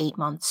 8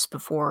 months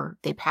before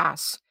they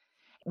pass.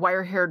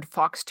 Wire-haired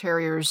fox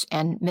terriers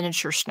and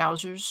miniature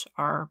schnauzers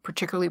are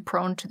particularly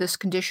prone to this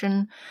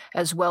condition,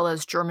 as well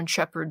as German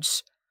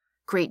shepherds,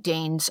 Great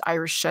Danes,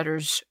 Irish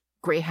setters,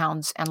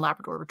 greyhounds, and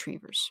Labrador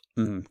retrievers.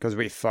 Because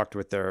we fucked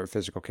with their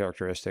physical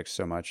characteristics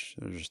so much.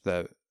 They're just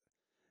the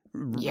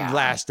Yeah.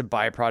 last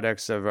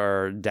byproducts of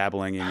our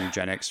dabbling in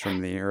eugenics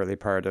from the early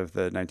part of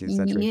the 19th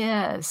century.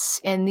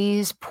 Yes, and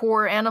these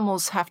poor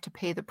animals have to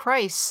pay the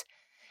price.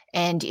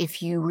 And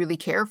if you really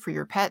care for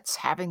your pets,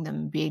 having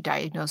them be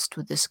diagnosed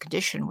with this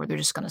condition where they're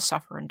just going to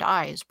suffer and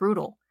die is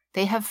brutal.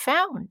 They have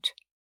found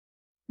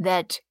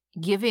that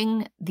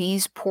giving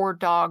these poor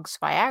dogs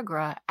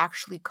Viagra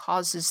actually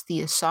causes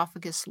the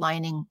esophagus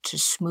lining to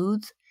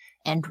smooth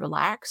and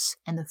relax,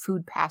 and the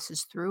food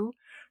passes through.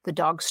 The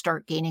dogs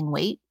start gaining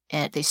weight,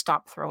 and they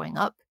stop throwing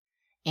up,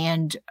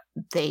 and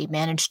they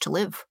manage to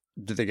live.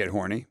 Did they get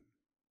horny?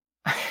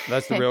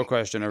 That's the real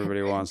question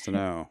everybody wants to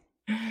know.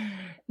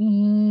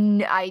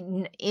 In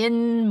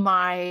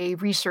my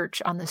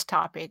research on this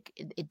topic,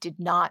 it did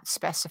not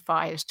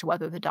specify as to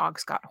whether the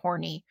dogs got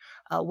horny.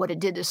 What it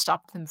did is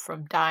stop them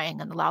from dying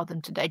and allow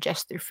them to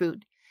digest their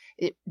food.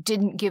 It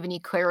didn't give any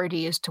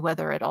clarity as to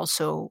whether it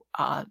also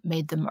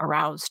made them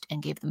aroused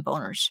and gave them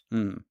boners.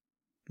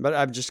 But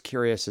I'm just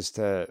curious as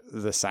to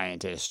the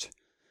scientist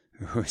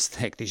who's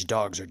like, these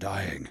dogs are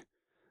dying.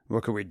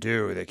 What can we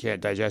do? They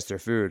can't digest their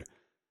food.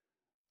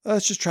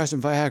 Let's just try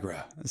some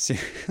Viagra. Let's see.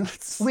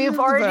 We've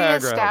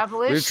already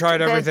established We've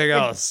tried everything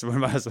that else. We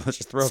might as well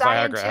just throw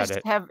Viagra at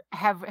scientists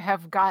it.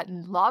 have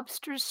gotten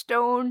lobsters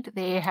stoned.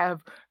 They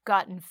have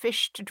gotten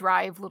fish to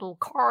drive little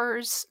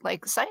cars.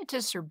 Like,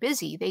 scientists are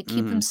busy. They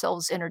keep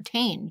themselves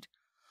entertained.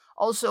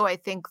 Also, I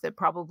think that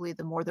probably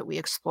the more that we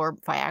explore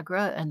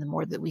Viagra and the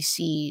more that we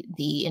see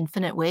the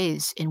infinite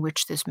ways in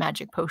which this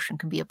magic potion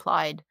can be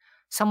applied,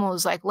 someone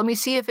was like, let me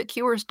see if it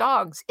cures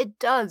dogs. It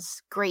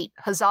does. Great.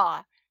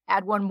 Huzzah.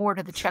 Add one more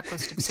to the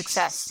checklist of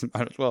success.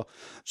 Might as well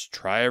just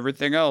try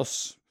everything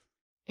else.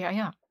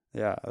 Yeah.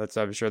 Yeah,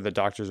 I'm sure the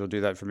doctors will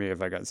do that for me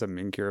if I got some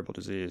incurable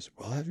disease.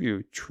 Well, have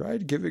you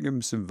tried giving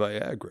him some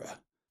Viagra?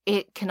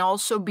 It can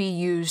also be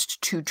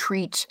used to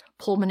treat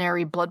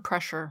pulmonary blood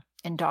pressure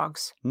in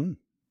dogs Well,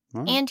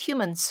 and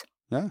humans.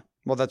 yeah.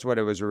 Well, that's what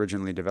it was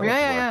originally developed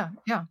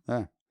Yeah.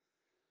 for.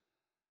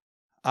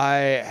 I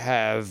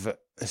have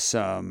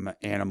some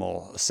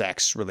animal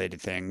sex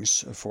related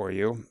things for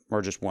you,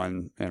 or just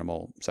one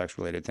animal sex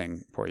related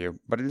thing for you,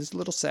 but it is a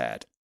little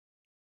sad.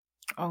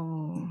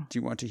 Oh. Do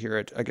you want to hear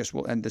it? I guess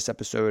we'll end this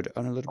episode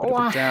on a little bit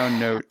of a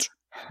down note.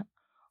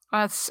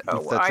 That's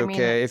If that's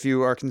okay. If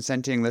you are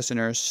consenting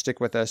listeners, stick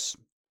with us.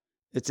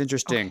 It's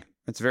interesting. Okay.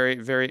 It's very,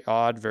 very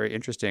odd, very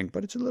interesting,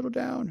 but it's a little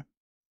down.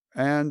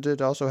 And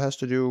it also has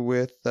to do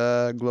with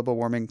global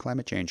warming,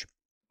 climate change.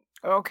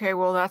 Okay,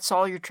 well, that's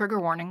all your trigger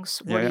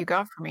warnings. What Yeah. do you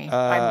got for me?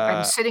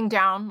 I'm sitting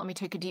down. Let me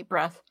take a deep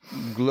breath.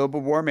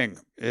 Global warming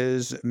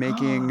is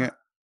making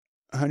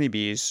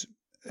honeybees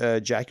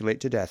ejaculate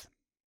to death.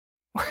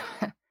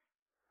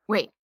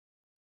 Wait.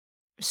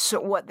 So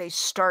what, they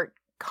start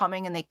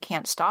coming and they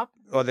can't stop?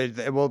 Oh, they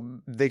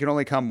can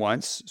only come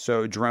once.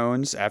 So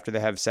drones, after they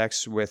have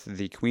sex with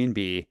the queen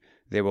bee,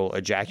 they will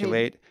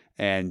ejaculate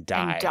and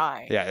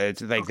die. Yeah,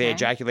 it's like they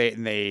ejaculate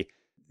and they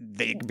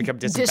become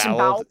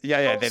disemboweled.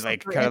 Yeah. They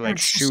like kind of like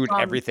shoot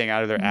everything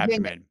out of their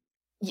abdomen.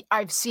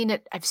 I've seen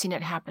it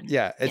happen.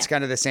 Yeah, it's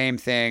kind of the same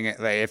thing.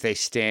 Like if they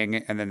sting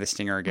and then the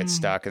stinger gets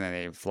stuck and then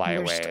they fly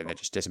away and they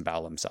just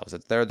disembowel themselves.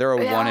 They're a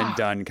one and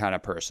done kind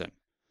of person,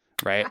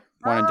 right?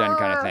 One and done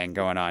kind of thing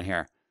going on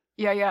here.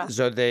 Yeah.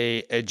 So they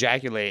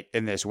ejaculate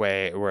in this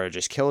way where it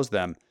just kills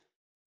them.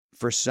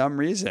 For some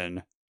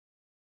reason,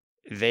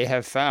 they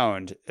have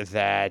found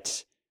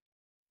that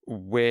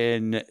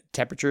when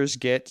temperatures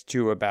get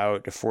to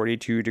about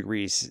 42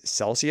 degrees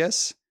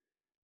Celsius,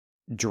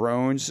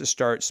 drones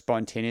start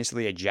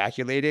spontaneously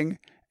ejaculating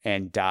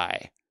and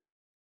die.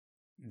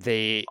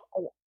 They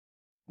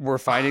were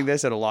finding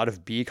this at a lot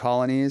of bee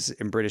colonies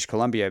in British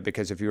Columbia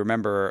because if you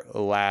remember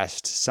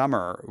last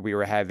summer, we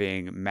were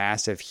having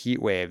massive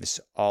heat waves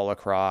all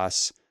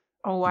across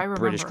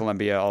British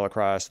Columbia, all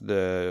across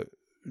the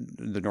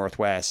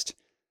Northwest.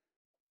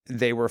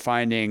 They were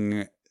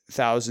finding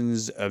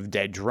thousands of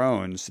dead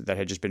drones that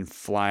had just been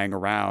flying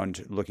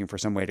around looking for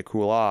some way to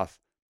cool off.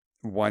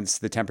 Once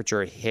the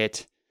temperature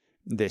hit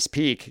this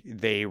peak,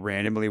 they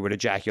randomly would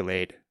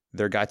ejaculate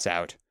their guts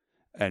out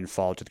and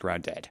fall to the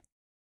ground dead.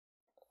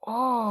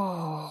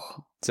 Oh.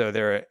 So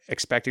they're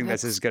expecting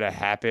this is going to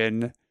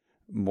happen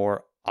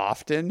more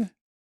often.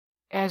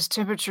 As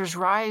temperatures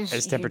rise.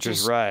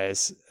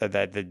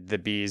 That the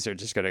bees are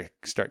just going to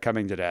start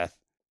coming to death.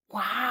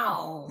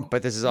 Wow.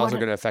 But this is What also a-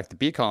 going to affect the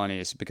bee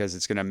colonies because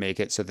it's going to make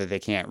it so that they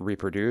can't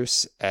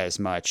reproduce as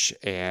much.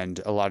 And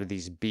a lot of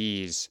these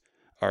bees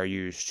are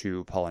used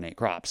to pollinate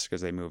crops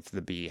because they move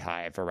the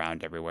beehive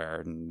around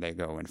everywhere and they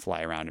go and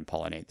fly around and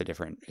pollinate the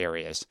different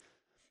areas.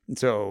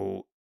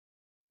 So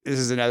this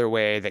is another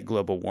way that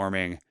global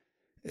warming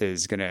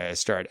is going to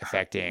start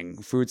affecting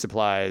food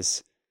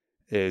supplies,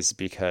 is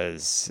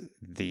because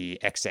the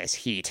excess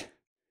heat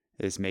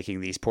is making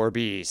these poor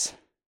bees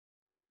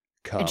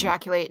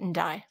ejaculate and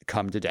die.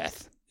 come to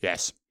death.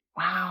 Yes.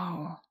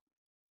 Wow.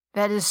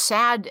 That is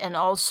sad, and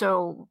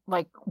also,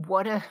 like,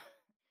 what a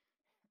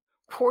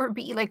poor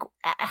bee. Like,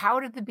 how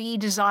did the bee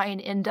design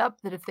end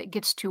up that if it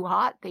gets too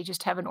hot, they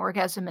just have an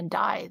orgasm and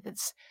die? That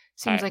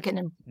seems I- like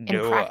an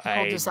No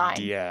impractical design.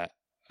 idea.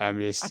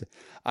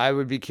 I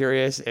would be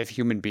curious if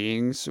human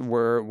beings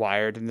were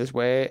wired in this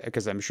way,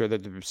 because I'm sure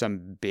that there's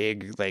some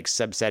big like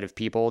subset of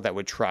people that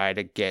would try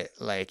to get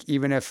like,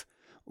 even if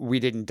we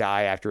didn't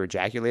die after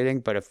ejaculating,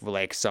 but if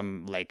like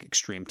some like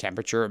extreme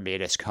temperature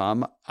made us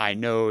come, I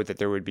know that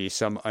there would be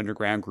some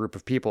underground group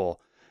of people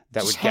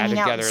that Just would gather hanging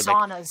out in together,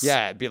 like, saunas.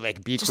 yeah, it'd be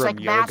like Just, Bikram like,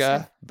 yoga,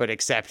 massive. but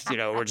except,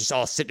 we're just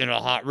all sitting in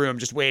a hot room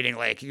just waiting,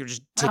 like you're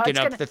just Oh, ticking it's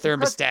up gonna- the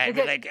thermostat, and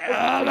be like, oh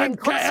my getting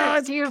closer.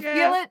 god, Do you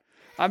feel it?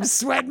 I'm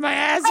sweating my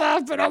ass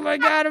off, but oh my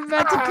god, I'm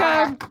about to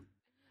come.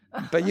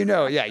 But you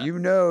know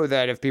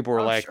that if people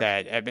were Oh, like sure.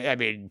 that, I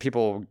mean,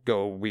 people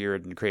go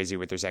weird and crazy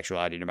with their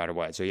sexuality no matter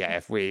what. So yeah,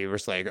 if we were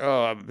just like,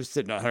 oh, I'm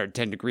sitting at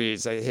 110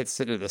 degrees, I hit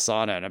sitting in the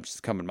sauna and I'm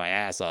just coming my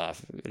ass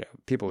off,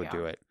 people would Yeah.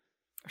 do it.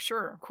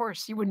 Sure, of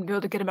course. You wouldn't be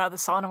able to get him out of the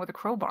sauna with a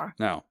crowbar.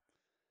 No.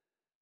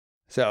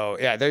 So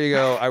yeah, there you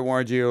go. I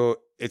warned you.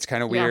 It's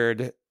kind of Yeah.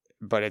 weird,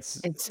 but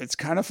it's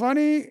kind of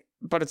funny,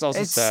 but it's also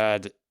It's-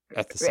 sad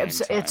at the same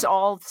time. It's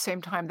all at the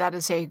same time. That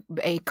is a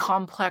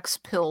complex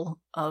pill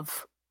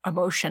of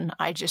emotion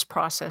I just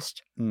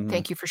processed. Mhm.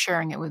 Thank you for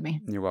sharing it with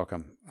me. You're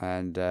welcome.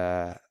 And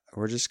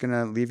we're just going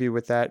to leave you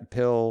with that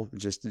pill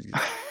just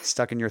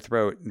stuck in your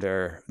throat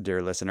there,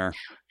 dear listener.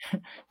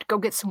 Go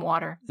get some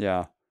water.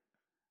 Yeah.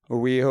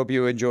 We hope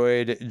you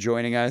enjoyed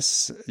joining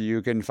us.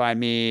 You can find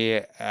me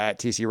at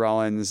TC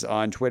Rollins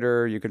on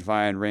Twitter. You can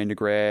find Rain to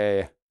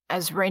Gray.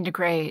 As Rain to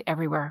Gray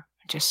everywhere.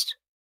 Just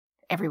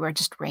everywhere,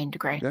 just Rain to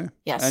Gray. Yeah.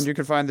 Yes. And you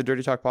can find the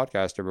Dirty Talk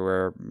podcast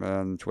everywhere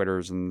on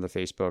Twitters and the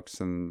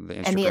Facebooks and the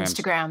Instagrams. And the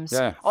Instagrams.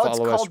 Yeah. Oh, it's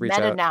follow us, called reach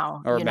Meta out.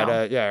 now. Or you Meta,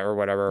 know. yeah, or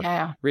whatever.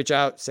 Yeah. Reach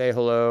out, say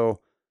hello,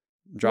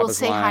 drop We'll us a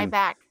say line. hi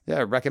back.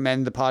 Yeah,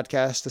 recommend the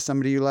podcast to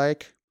somebody you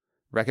like.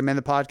 Recommend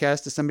the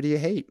podcast to somebody you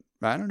hate.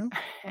 I don't know.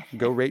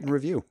 Go rate and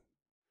review.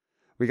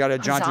 We got a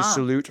jaunty Huzzah.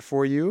 salute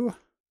for you.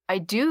 I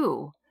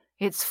do.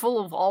 It's full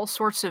of all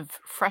sorts of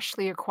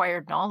freshly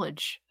acquired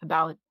knowledge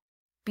about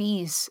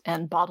bees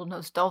and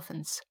bottlenose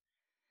dolphins.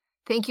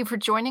 Thank you for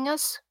joining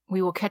us.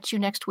 We will catch you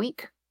next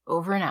week.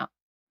 Over and out.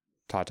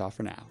 Ta-ta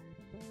for now.